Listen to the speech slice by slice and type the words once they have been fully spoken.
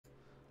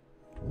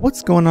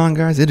What's going on,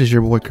 guys? It is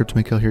your boy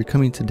CryptoMykel here,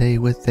 coming today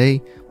with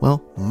a,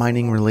 well,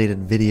 mining related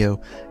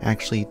video.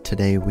 Actually,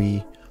 today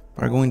we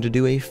are going to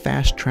do a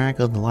fast track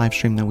of the live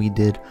stream that we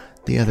did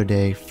the other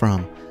day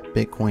from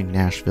Bitcoin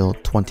Nashville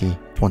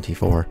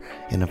 2024.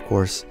 And of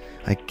course,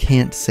 I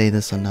can't say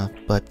this enough,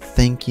 but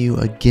thank you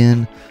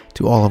again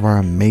to all of our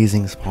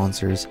amazing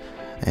sponsors.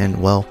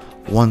 And well,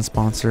 one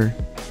sponsor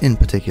in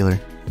particular,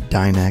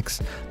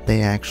 Dynex.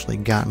 They actually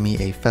got me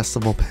a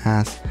festival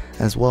pass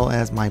as well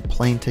as my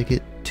plane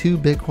ticket to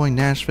Bitcoin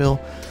Nashville,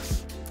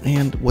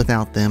 and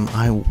without them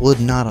I would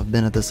not have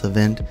been at this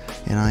event,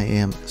 and I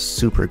am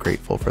super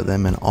grateful for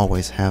them and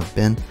always have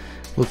been.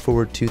 Look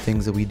forward to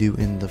things that we do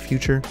in the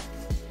future.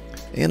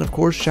 And of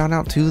course, shout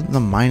out to the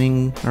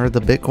mining or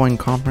the Bitcoin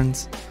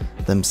conference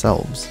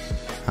themselves.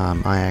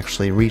 I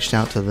actually reached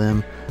out to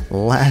them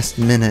last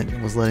minute,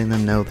 was letting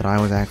them know that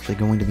I was actually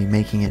going to be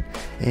making it,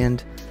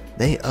 and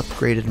they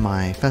upgraded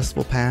my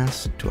festival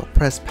pass to a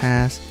press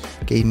pass,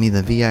 gave me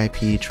the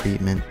VIP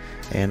treatment,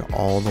 and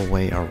all the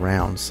way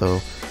around.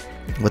 So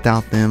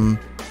without them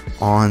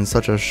on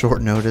such a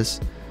short notice,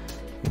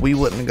 we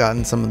wouldn't have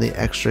gotten some of the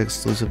extra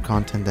exclusive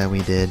content that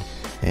we did.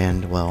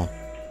 And well,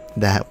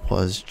 that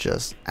was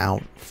just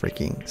out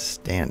freaking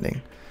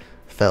standing.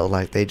 Felt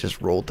like they just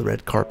rolled the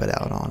red carpet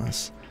out on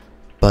us.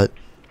 But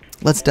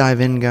let's dive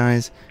in,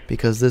 guys,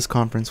 because this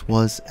conference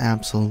was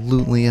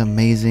absolutely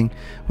amazing.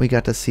 We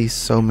got to see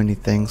so many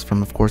things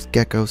from, of course,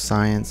 Gecko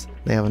Science.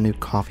 They have a new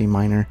coffee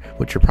miner,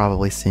 which you're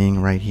probably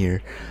seeing right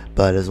here,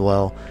 but as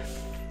well,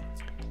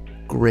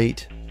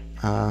 great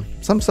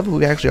some stuff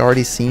we've actually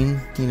already seen,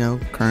 you know,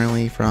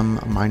 currently from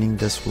Mining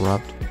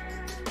Disrupt,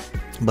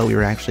 but we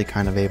were actually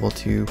kind of able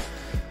to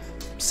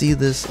see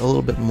this a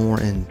little bit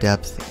more in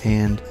depth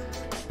and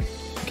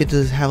get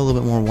to have a little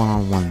bit more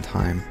one-on-one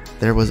time.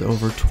 There was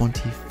over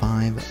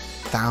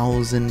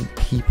 25,000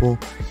 people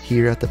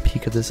here at the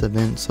peak of this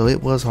event, so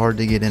it was hard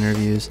to get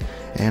interviews.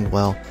 And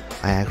well,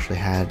 I actually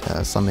had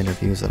some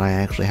interviews that I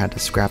actually had to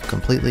scrap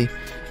completely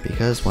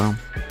because, well,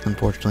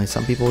 unfortunately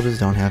some people just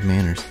don't have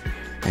manners.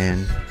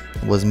 And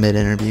it was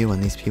mid-interview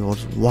and these people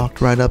just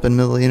walked right up in the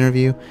middle of the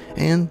interview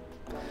and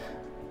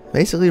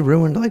basically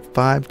ruined like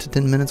 5 to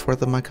 10 minutes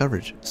worth of my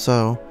coverage.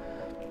 So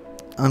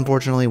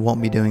unfortunately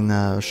won't be doing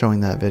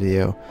showing that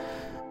video.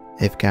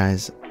 If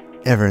guys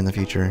ever in the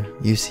future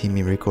you see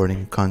me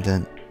recording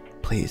content,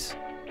 please,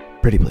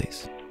 pretty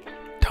please,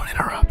 don't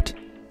interrupt.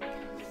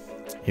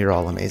 You're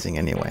all amazing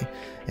anyway.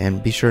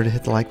 And be sure to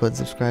hit the like button,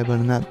 subscribe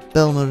button, and that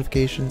bell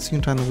notification so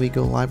anytime that we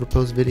go live or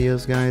post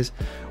videos, guys.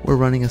 We're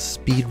running a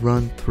speed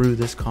run through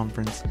this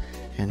conference,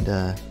 and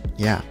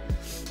yeah,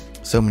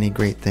 so many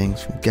great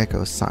things from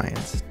Gecko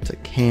Science to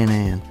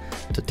Canaan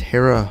to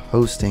Terra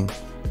Hosting,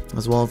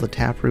 as well as the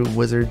Taproot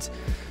Wizards,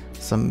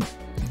 some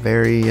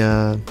very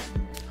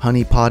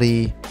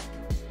honeypotty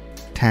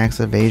tax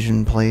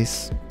evasion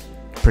place,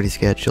 pretty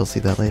sketch. You'll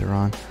see that later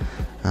on.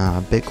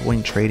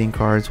 Bitcoin trading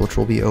cards, which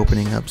will be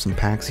opening up some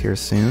packs here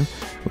soon,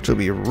 which will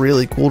be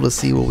really cool to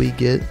see what we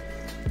get,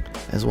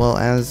 as well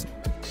as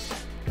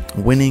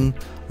winning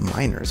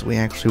miners. We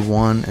actually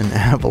won an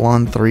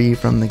Avalon 3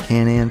 from the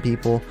Canaan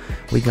people.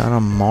 We got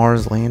a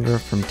Mars lander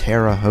from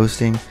Terra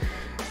Hosting.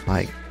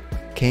 Like,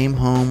 came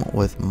home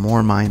with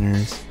more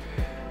miners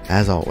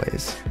as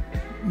always.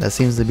 That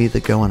seems to be the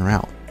going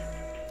route.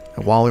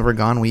 While we were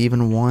gone, we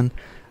even won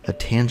a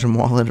Tangent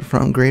wallet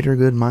from Greater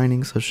Good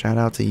Mining, so shout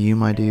out to you,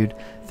 my dude.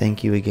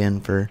 Thank you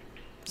again for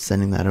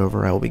sending that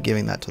over. I will be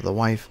giving that to the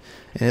wife,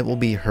 and it will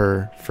be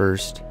her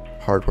first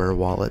hardware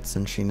wallet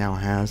since she now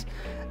has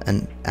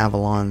an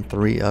Avalon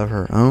 3 of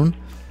her own,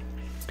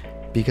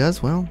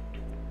 because, well,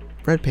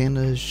 Red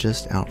Panda is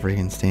just out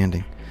freaking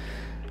standing.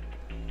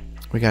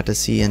 We got to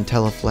see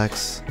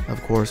IntelliFlex,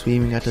 of course. We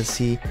even got to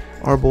see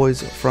our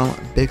boys from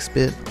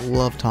Bigspit.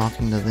 Love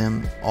talking to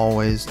them,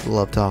 always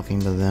love talking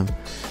to them.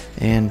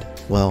 And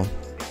well,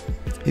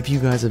 if you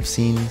guys have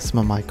seen some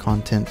of my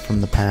content from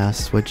the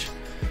past, which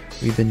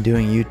we've been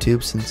doing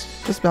YouTube since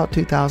just about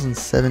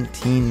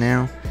 2017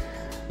 now,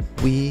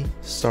 we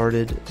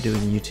started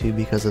doing YouTube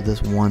because of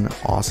this one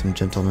awesome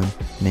gentleman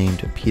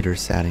named Peter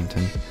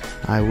Saddington.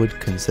 I would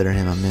consider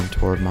him a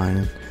mentor of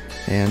mine,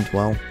 and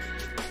well,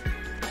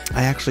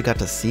 I actually got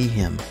to see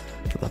him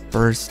for the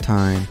first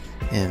time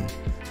in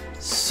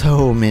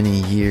so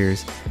many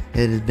years.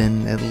 It had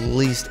been at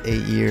least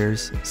 8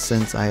 years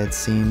since I had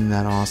seen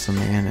that awesome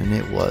man, and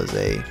it was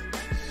a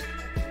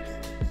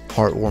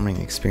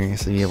heartwarming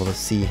experience to be able to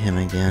see him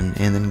again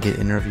and then get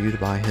interviewed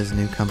by his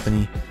new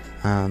company,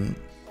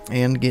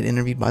 and get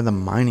interviewed by the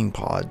Mining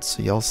Pod.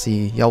 So y'all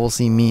will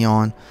see me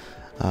on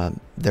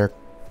their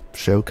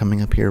show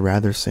coming up here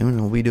rather soon, and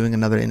we'll be doing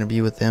another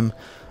interview with them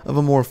of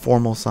a more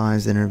formal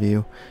sized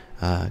interview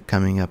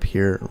coming up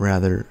here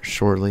rather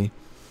shortly.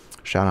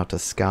 Shout out to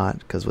Scott,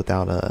 because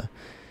without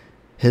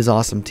his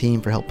awesome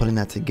team for help putting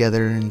that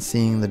together and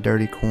seeing the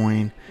dirty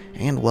coin,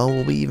 and well,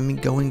 we'll be even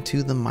going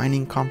to the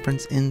mining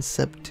conference in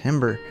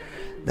September.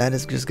 That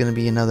is just going to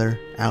be another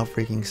out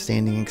freaking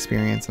standing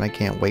experience, and I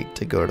can't wait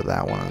to go to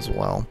that one as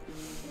well.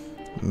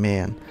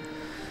 Man,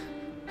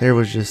 there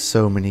was just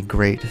so many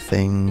great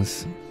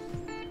things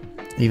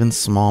even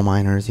small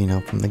miners, you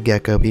know, from the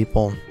Gecko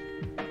people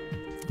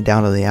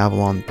down to the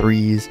Avalon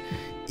 3s,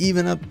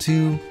 even up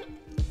to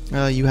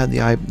you had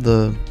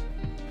the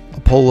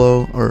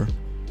Apollo, or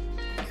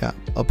yeah,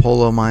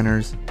 Apollo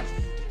miners,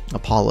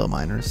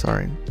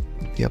 sorry,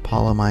 the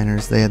Apollo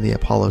miners. They had the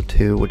Apollo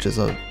 2, which is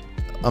a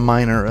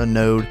miner, a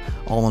node,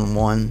 all in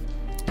one.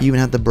 You even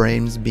had the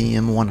Brains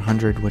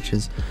BM100, which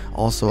is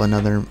also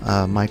another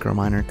micro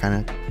miner,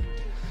 kind of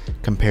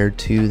compared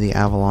to the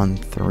Avalon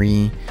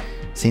 3.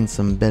 Seen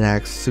some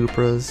BitX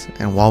Supras,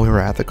 and while we were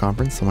at the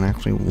conference, someone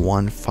actually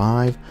won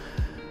a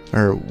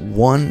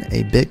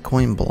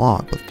Bitcoin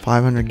block with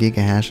 500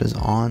 gigahashes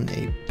on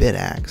a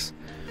BitX.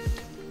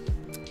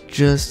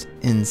 Just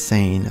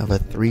insane of a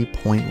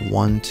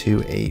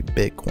 3.128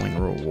 Bitcoin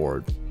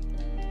reward.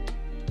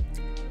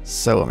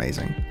 So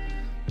amazing.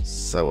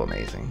 So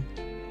amazing.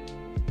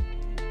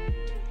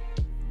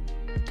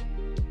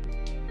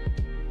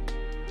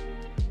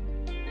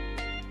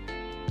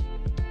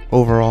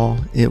 Overall,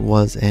 it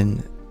was a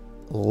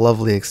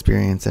lovely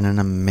experience and an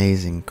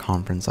amazing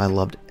conference. I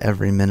loved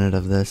every minute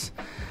of this.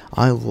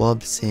 I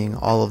loved seeing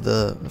all of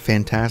the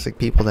fantastic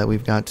people that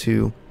we've got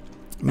to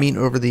meet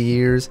over the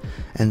years,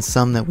 and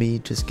some that we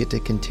just get to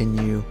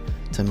continue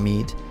to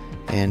meet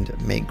and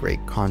make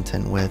great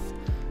content with.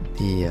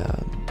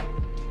 The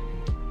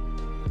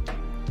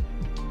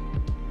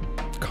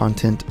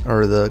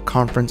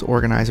conference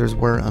organizers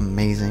were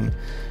amazing,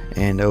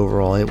 and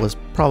overall it was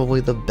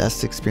probably the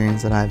best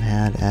experience that I've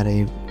had at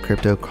a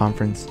crypto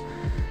conference,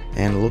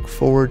 and look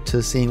forward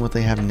to seeing what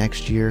they have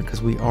next year,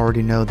 because we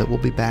already know that we'll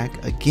be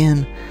back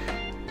again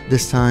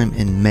this time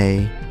in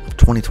May of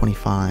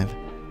 2025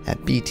 at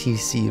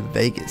BTC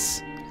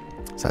Vegas.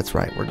 So that's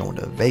right, we're going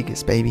to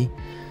Vegas, baby.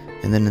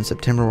 And then in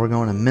September we're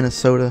going to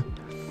Minnesota,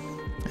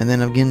 and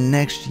then again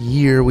next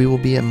year we will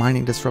be at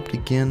Mining Disrupt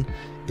again.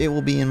 It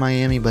will be in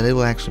Miami, but it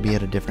will actually be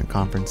at a different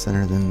conference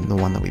center than the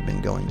one that we've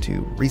been going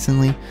to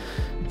recently.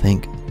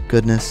 Thank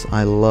goodness.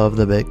 I love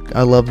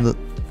the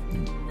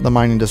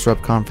Mining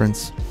Disrupt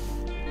conference,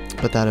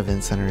 but that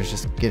event center is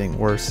just getting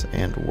worse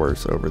and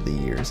worse over the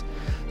years.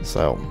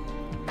 So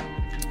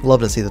love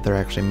to see that they're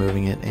actually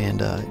moving it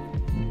and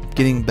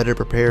getting better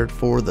prepared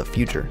for the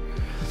future.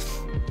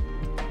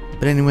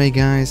 But anyway,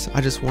 guys,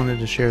 I just wanted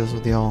to share this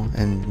with y'all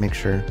and make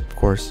sure, of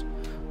course,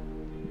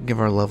 give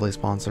our lovely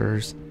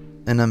sponsors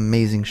an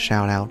amazing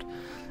shout out,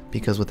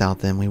 because without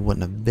them we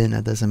wouldn't have been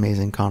at this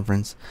amazing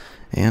conference.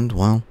 And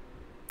well,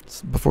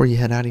 before you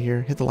head out of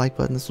here, hit the like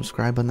button, the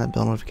subscribe button, that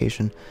bell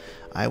notification.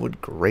 I would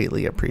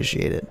greatly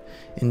appreciate it.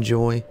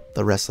 Enjoy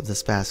the rest of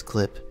this fast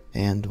clip,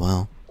 and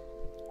well,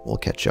 we'll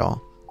catch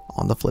y'all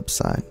on the flip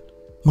side.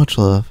 Much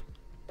love.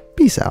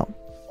 Peace out.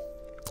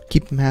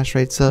 Keep them hash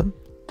rates up,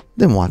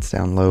 them watts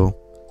down low,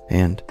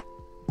 and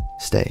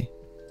stay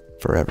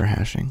forever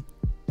hashing.